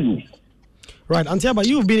will tell you. Right, Antiaba,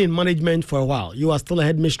 you've been in management for a while. You are still a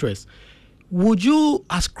headmistress. Would you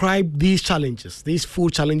ascribe these challenges, these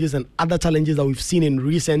food challenges and other challenges that we've seen in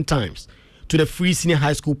recent times, to the free senior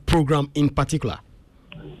high school program in particular?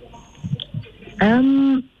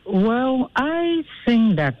 Well, I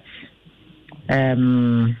think that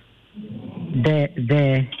the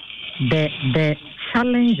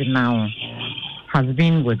challenge now has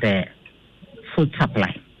been with the food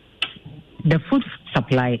supply. The food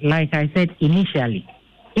supply, like I said initially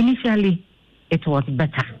it was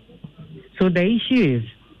better. So the issue is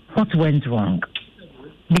what went wrong.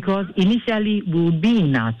 Because initially we would be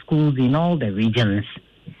in our schools in all the regions,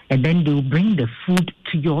 and then they will bring the food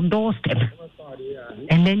to your doorstep.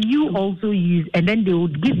 And then you also use, and then they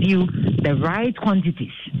would give you the right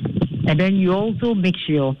quantities. And then you also make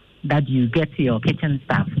sure that you get your kitchen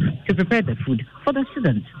staff to prepare the food for the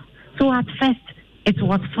students. So at first, it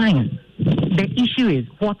was fine. The issue is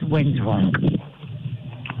what went wrong.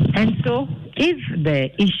 And so if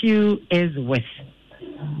the issue is with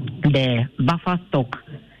the buffer stock,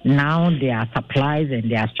 now their supplies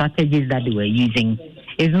and their strategies that they were using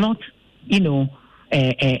is not,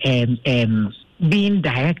 being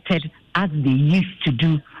directed as they used to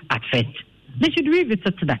do at first. They should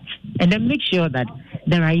revisit that and then make sure that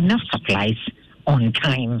there are enough supplies on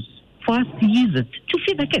time for us to use it to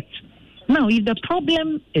feed the kids. Now, if the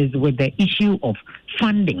problem is with the issue of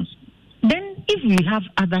funding, then if we have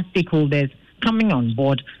other stakeholders coming on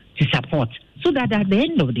board to support, so that at the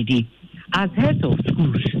end of the day, as heads of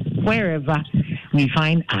schools, wherever we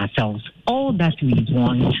find ourselves, all that we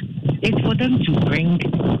want is for them to bring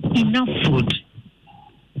enough food,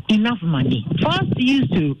 enough money for us to use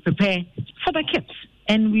to prepare for the kids.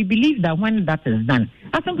 And we believe that when that is done,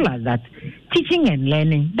 as simple as that, teaching and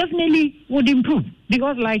learning definitely would improve.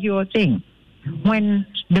 Because like you were saying, when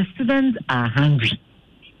the students are hungry,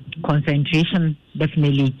 concentration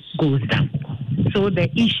definitely goes down. So the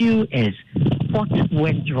issue is what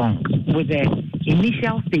went wrong with the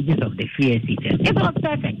initial stages of the free SHS. It was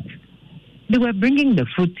perfect. They were bringing the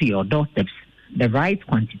food to your doorsteps, the right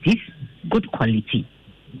quantities, good quality.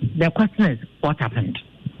 The question is, what happened?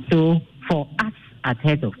 So for us as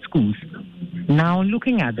heads of schools, now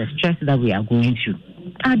looking at the stress that we are going through,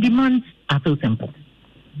 our demands are so simple.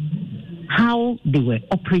 How they were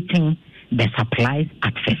operating the supplies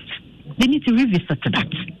at first. They need to revisit that.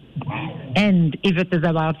 And if it is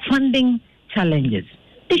about funding challenges,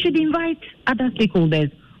 they should invite other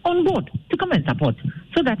stakeholders on board to come and support,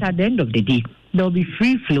 so that at the end of the day, there will be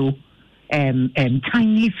free flow and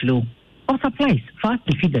timely flow of supplies for us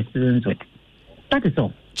to feed the students with. That is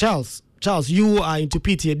all. Charles, you are into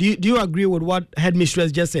PTA. Do you agree with what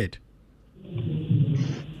Headmistress just said?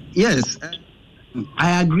 Yes,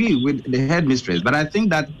 I agree with the Headmistress, but I think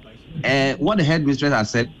that what the Headmistress has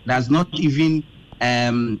said does not even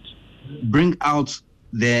bring out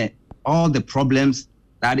all the problems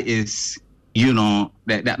that is,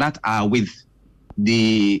 that are with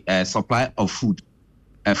the supply of food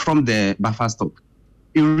from the buffer stock.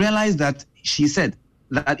 You realize that she said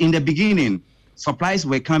that in the beginning, supplies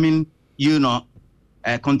were coming,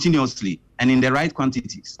 continuously and in the right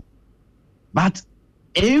quantities. But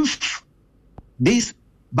if this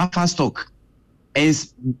buffer stock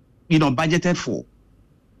is, budgeted for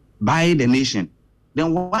by the nation,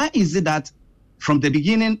 then why is it that from the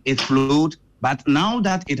beginning it flowed, but now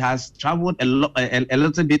that it has traveled a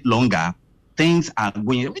little bit longer, things are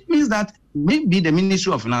going? It means that maybe the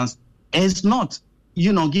Ministry of Finance is not,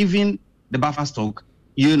 giving the buffer stock,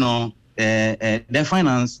 their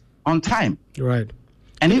finance on time. Right.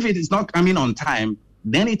 And if it is not coming on time,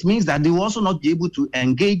 then it means that they will also not be able to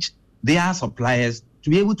engage their suppliers to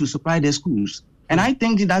be able to supply their schools. And I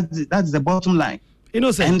think that's the bottom line.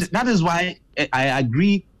 Innocent. And that is why I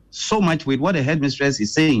agree so much with what the headmistress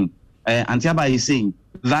is saying, Antiaba is saying,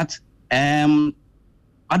 that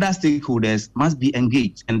other stakeholders must be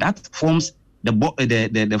engaged. And that forms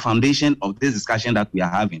the foundation of this discussion that we are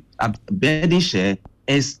having. A burden share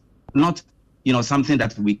is not, something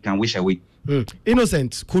that we can wish away.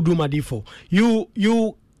 Innocent Kudu Madifo,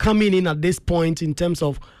 you coming in at this point in terms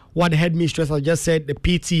of what the headmistress has just said, the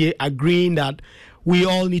PTA agreeing that we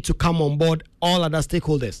all need to come on board, all other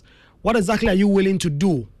stakeholders. What exactly are you willing to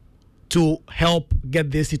do to help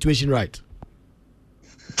get this situation right?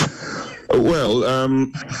 Well,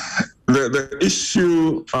 the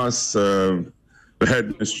issue, as the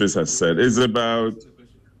headmistress has said, is about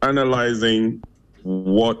analyzing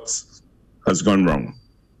what has gone wrong.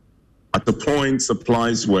 At the point,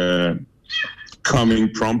 supplies were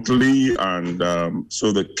coming promptly, and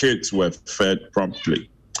so the kids were fed promptly.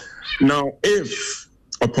 Now, if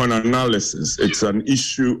upon analysis it's an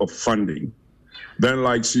issue of funding, then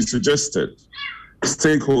like she suggested,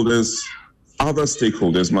 other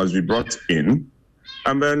stakeholders must be brought in,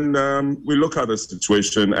 and then we look at the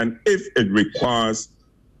situation, and if it requires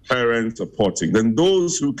parent supporting, then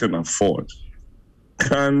those who can afford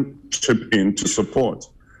can chip in to support.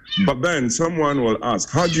 But then someone will ask,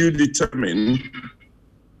 how do you determine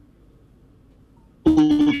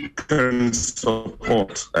who can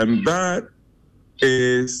support? And that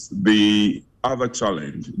is the other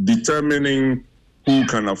challenge, determining who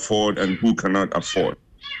can afford and who cannot afford.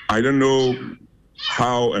 I don't know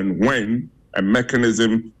how and when a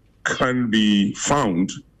mechanism can be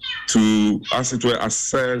found to, as it were,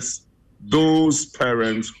 assess those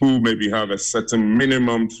parents who maybe have a certain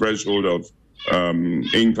minimum threshold of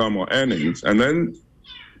income or earnings, and then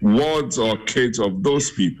wards or kids of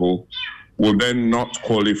those people will then not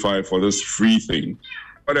qualify for this free thing.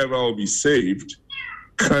 Whatever will be saved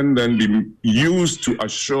can then be used to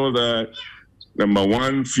assure that, number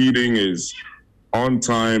one, feeding is on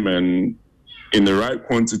time and in the right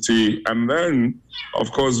quantity. And then,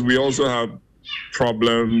 of course, we also have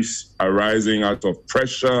problems arising out of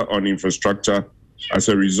pressure on infrastructure as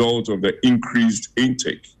a result of the increased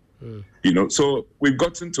intake. So we've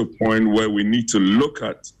gotten to a point where we need to look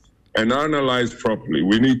at and analyze properly.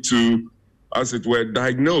 We need to, as it were,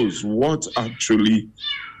 diagnose what actually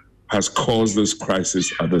has caused this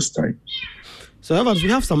crisis at this time. So, Evans, we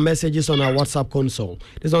have some messages on our WhatsApp console.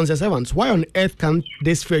 This one says, Evans, why on earth can't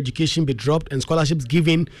this free education be dropped and scholarships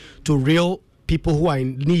given to real people who are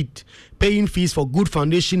in need? Paying fees for good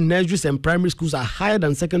foundation, nurseries and primary schools are higher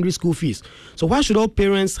than secondary school fees. So why should all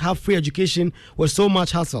parents have free education with so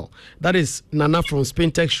much hassle? That is Nana from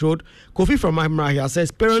Spintex Road. Kofi from Mahimra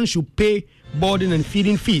says parents should pay boarding and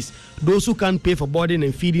feeding fees. Those who can't pay for boarding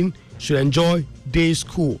and feeding should enjoy day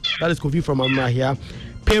school. That is Kofi from Mahimra.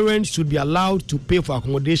 Parents should be allowed to pay for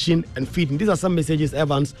accommodation and feeding. These are some messages,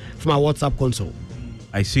 Evans, from our WhatsApp console.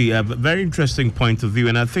 I see a very interesting point of view,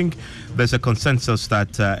 and I think there's a consensus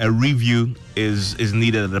that a review is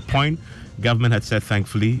needed at the point. Government had said,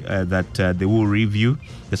 thankfully, that they will review.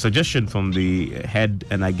 The suggestion from the head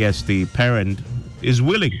and I guess the parent is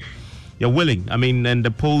willing. You're willing. I mean, and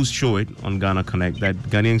the polls show it on Ghana Connect that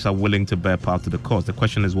Ghanaians are willing to bear part of the cost. The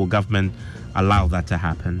question is, will government allow that to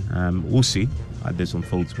happen? We'll see. This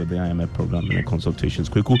unfolds with the IMF program and the consultations.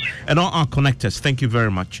 Quickly. And all our connectors, thank you very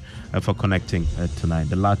much for connecting tonight.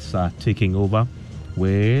 The lads are taking over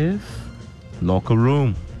with Locker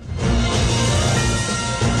Room.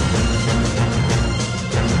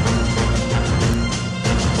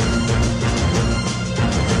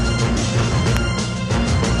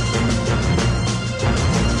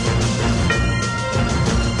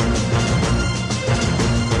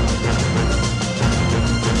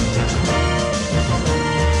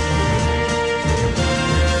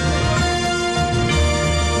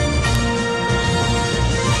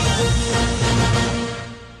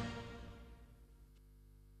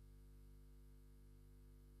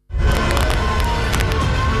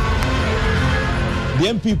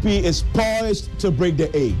 NPP is poised to break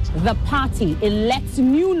the 8. The party elects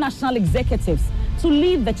new national executives to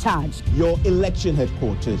lead the charge. Your election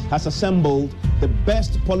headquarters has assembled the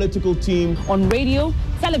best political team on radio,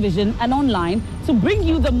 television, and online to bring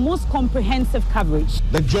you the most comprehensive coverage.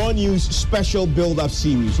 The Joy News special build-up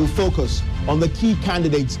series will focus on the key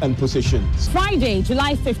candidates and positions. Friday,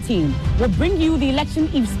 July 15, will bring you the Election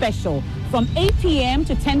Eve special from 8 p.m.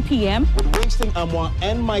 to 10 p.m. with Winston Amwa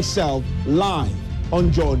and myself live on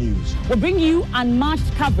Joy News. We'll bring you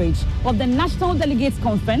unmatched coverage of the National Delegates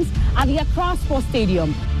Conference at the Accra Sports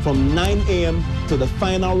Stadium from 9 a.m. till the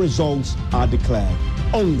final results are declared.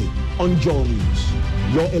 Only on Joy News,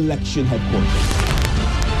 your election headquarters.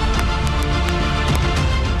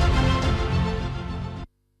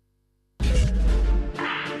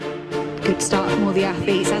 Good start from all the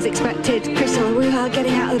athletes. As expected, Crystal Awuha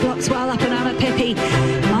getting out of the blocks well, up and Anna Pippi.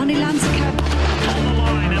 Marnie Lansica on the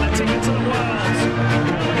line and a ticket to the world.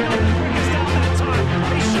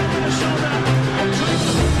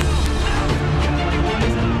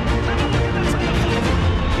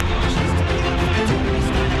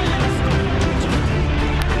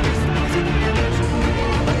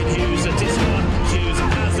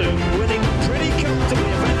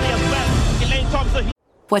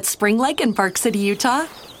 What's spring like in Park City, Utah?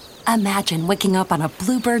 Imagine waking up on a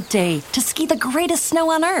bluebird day to ski the greatest snow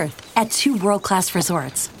on Earth at 2 world-class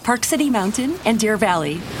resorts, Park City Mountain and Deer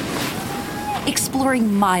Valley.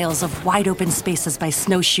 Exploring miles of wide-open spaces by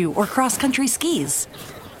snowshoe or cross-country skis.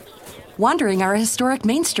 Wandering our historic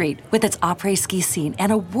Main Street with its après ski scene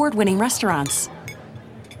and award-winning restaurants.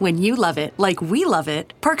 When you love it like we love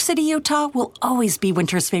it, Park City, Utah will always be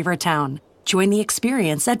winter's favorite town. Join the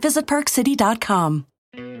experience at visitparkcity.com.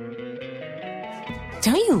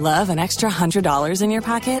 Don't you love an extra $100 in your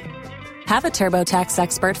pocket? Have a TurboTax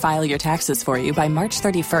expert file your taxes for you by March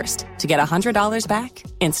 31st to get $100 back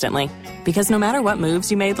instantly. Because no matter what moves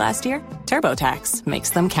you made last year, TurboTax makes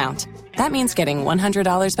them count. That means getting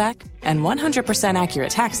 $100 back and 100% accurate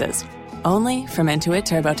taxes only from Intuit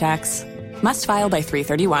TurboTax. Must file by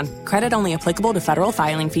 3/31. Credit only applicable to federal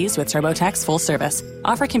filing fees with TurboTax full service.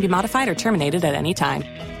 Offer can be modified or terminated at any time.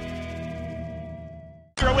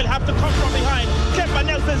 Will have to come from behind. Kemba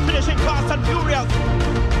Nelson's finishing fast and furious.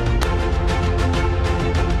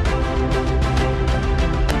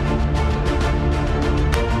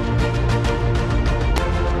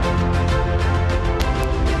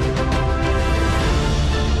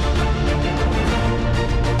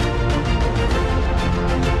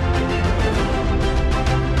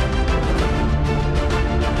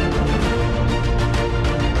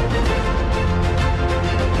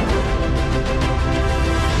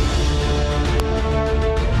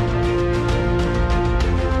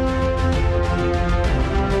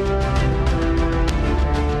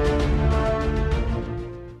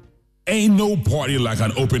 Ain't no party like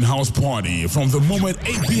an open house party. From the moment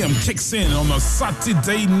 8 p.m. kicks in on a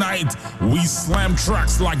Saturday night, we slam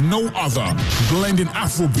tracks like no other. Blending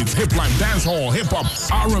Afrobeats, hip-hop, dancehall, hip-hop,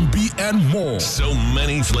 R&B, and more. So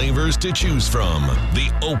many flavors to choose from.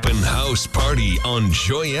 The Open House Party on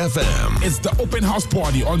Joy FM. It's the Open House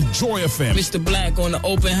Party on Joy FM. Mr. Black on the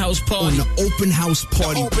Open House Party. On the Open House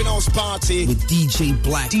Party. The Open House Party. With DJ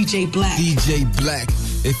Black. DJ Black. DJ Black.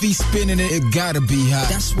 If he's spinning it, it gotta be hot.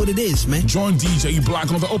 That's what it is, man. Join DJ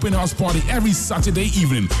Black on the Open House Party every Saturday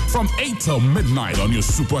evening from 8 till midnight on your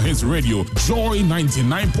Super Hits Radio, Joy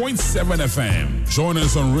 99.7 FM. Join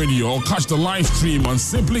us on radio or catch the live stream and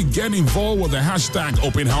simply get involved with the hashtag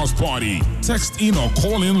Open House Party. Text in or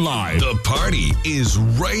call in live. The party is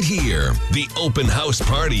right here. The Open House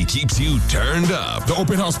Party keeps you turned up. The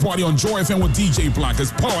Open House Party on Joy FM with DJ Black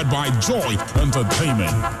is powered by Joy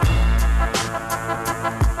Entertainment.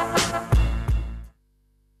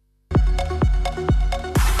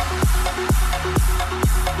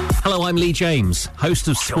 Hello, I'm Lee James, host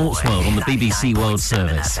of Sports World on the BBC World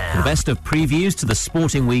Service. For the best of previews to the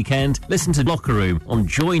sporting weekend, listen to Locker Room on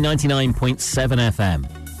Joy 99.7 FM.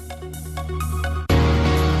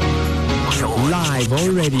 Live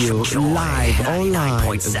on radio, live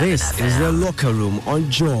online. This is the Locker Room on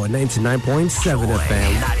Joy 99.7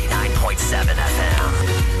 FM. 99.7 FM.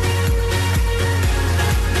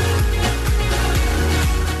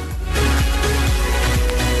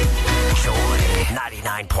 Joy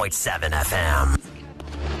 99.7 FM.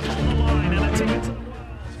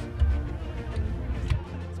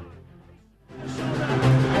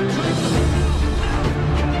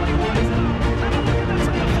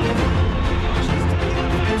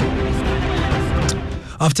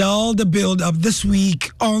 After all the build-up this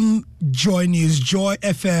week on Joy News, Joy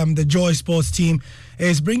FM, the Joy Sports team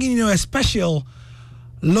is bringing you a special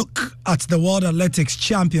look at the World Athletics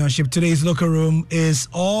Championship. Today's Locker Room is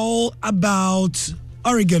all about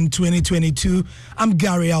Oregon 2022. I'm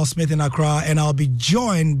Gary Al Smith in Accra, and I'll be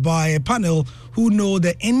joined by a panel who know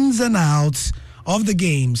the ins and outs of the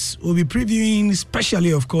games. We'll be previewing,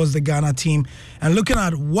 especially, of course, the Ghana team, and looking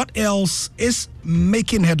at what else is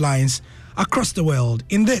making headlines across the world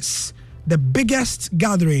in this, the biggest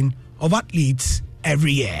gathering of athletes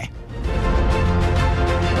every year.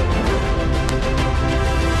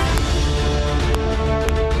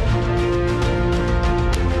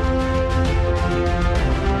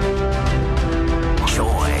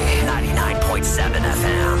 Joy 99.7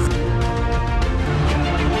 FM.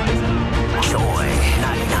 Joy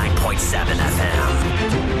 99.7 FM.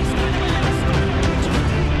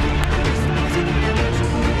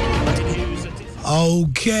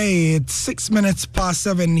 Okay, it's 6 minutes past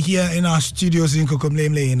 7 here in our studios in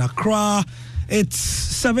Kokomlemle in Accra. It's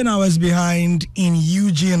 7 hours behind in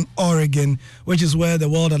Eugene, Oregon, which is where the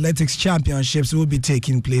World Athletics Championships will be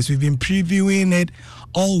taking place. We've been previewing it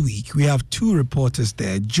all week. We have two reporters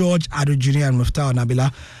there, George Ado Jr. and Muftau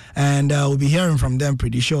Nabila, and we'll be hearing from them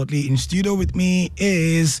pretty shortly. In studio with me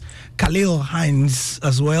is Khalil Hines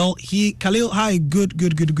as well. Khalil, hi,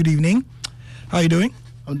 good evening. How are you doing?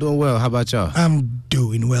 I'm doing well. How about y'all? I'm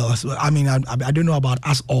doing well as well. I mean, I don't know about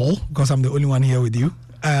us all because I'm the only one here with you,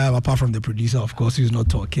 apart from the producer, of course, who's not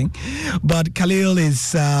talking. But Khalil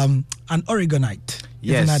is an Oregonite.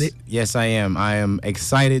 Yes, isn't that it? Yes, I am. I am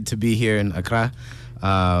excited to be here in Accra.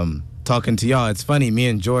 Talking to y'all. It's funny, me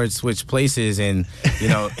and George switched places, and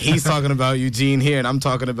he's talking about Eugene here, and I'm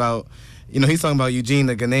talking about he's talking about Eugene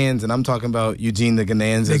the Ghanaians, and I'm talking about Eugene the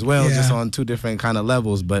Ghanaians as well, just on two different kind of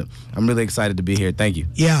levels. But I'm really excited to be here. Thank you.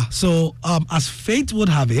 Yeah. So as fate would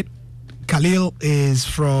have it, Khalil is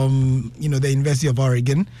from the University of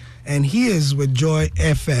Oregon, and he is with Joy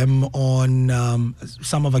FM on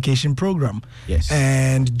summer vacation program. Yes.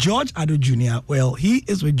 And George Ado Jr., well, he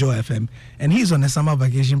is with Joy FM, and he's on a summer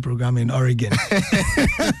vacation program in Oregon.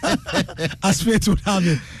 As fate would have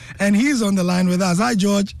it. And he's on the line with us. Hi,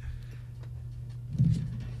 George.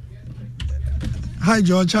 Hi,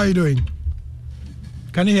 George. How are you doing?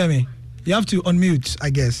 Can you hear me? You have to unmute,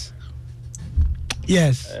 I guess.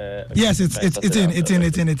 Yes. Yes, it's in.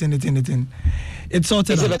 It's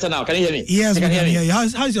sorted out. Is it better now? Can you hear me? Yes, we can hear you.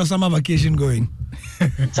 How's your summer vacation going?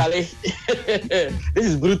 Charlie, this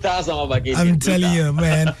is brutal summer vacation. I'm telling you,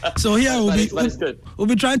 man. So here we'll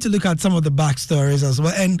be trying to look at some of the backstories as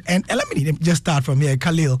well. And let me just start from here.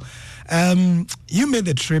 Khalil, you made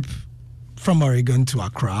the trip from Oregon to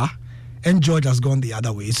Accra, and George has gone the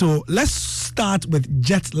other way. So let's start with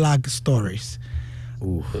jet lag stories.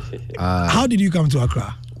 How did you come to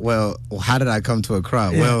Accra? Well, how did I come to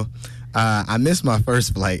Accra? Yeah. Well, I missed my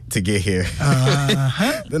first flight to get here.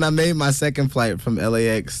 Then I made my second flight from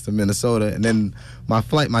LAX to Minnesota, and then my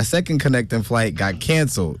second connecting flight got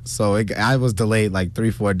canceled. So I was delayed like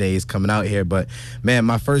 3-4 days coming out here. But man,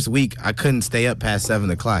 my first week I couldn't stay up past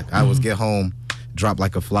 7 o'clock. I was get home, drop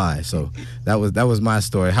like a fly. So that was my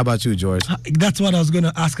story. How about you, George? That's what I was going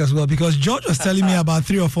to ask as well, because George was telling me about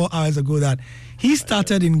 3 or 4 hours ago that he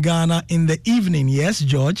started in Ghana in the evening. Yes,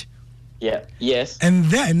 George? Yeah. Yes. And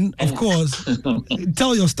then, of course,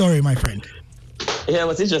 tell your story, my friend. Yeah, it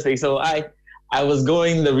was interesting. So I was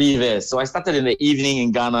going the reverse. So I started in the evening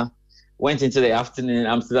in Ghana, went into the afternoon in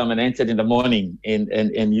Amsterdam, and entered in the morning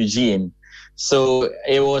in Eugene. So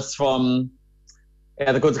it was from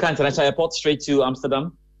the Kotoka International Airport straight to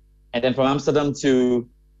Amsterdam, and then from Amsterdam to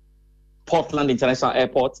Portland International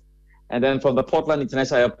Airport, and then from the Portland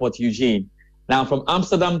International Airport to Eugene. Now, from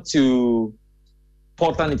Amsterdam to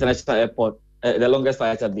Portland International Airport, the longest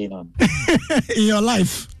flight I've been on. In your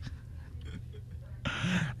life?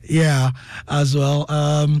 Yeah, as well.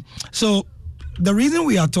 So the reason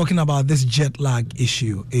we are talking about this jet lag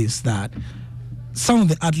issue is that some of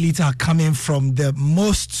the athletes are coming from the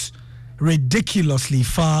most ridiculously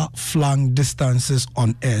far-flung distances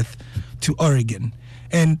on earth to Oregon.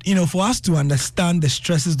 And, for us to understand the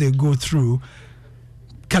stresses they go through,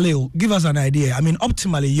 Khalil, give us an idea. I mean,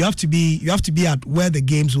 optimally, you have to be at where the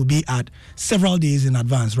games will be at several days in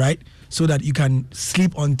advance, right? So that you can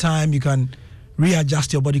sleep on time, you can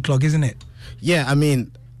readjust your body clock, isn't it? Yeah, I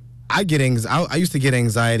mean, I used to get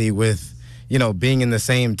anxiety with, being in the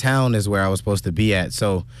same town as where I was supposed to be at.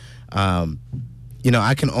 So, I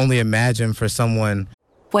can only imagine for someone.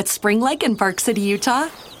 What's spring like in Park City, Utah?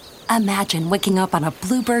 Imagine waking up on a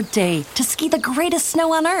bluebird day to ski the greatest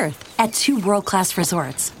snow on earth at 2 world-class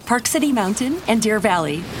resorts, Park City Mountain and Deer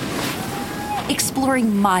Valley.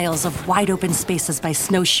 Exploring miles of wide-open spaces by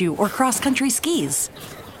snowshoe or cross-country skis.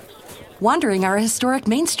 Wandering our historic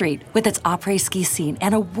Main Street with its après ski scene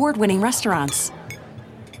and award-winning restaurants.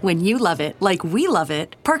 When you love it like we love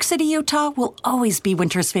it, Park City, Utah will always be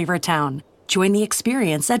winter's favorite town. Join the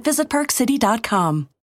experience at visitparkcity.com.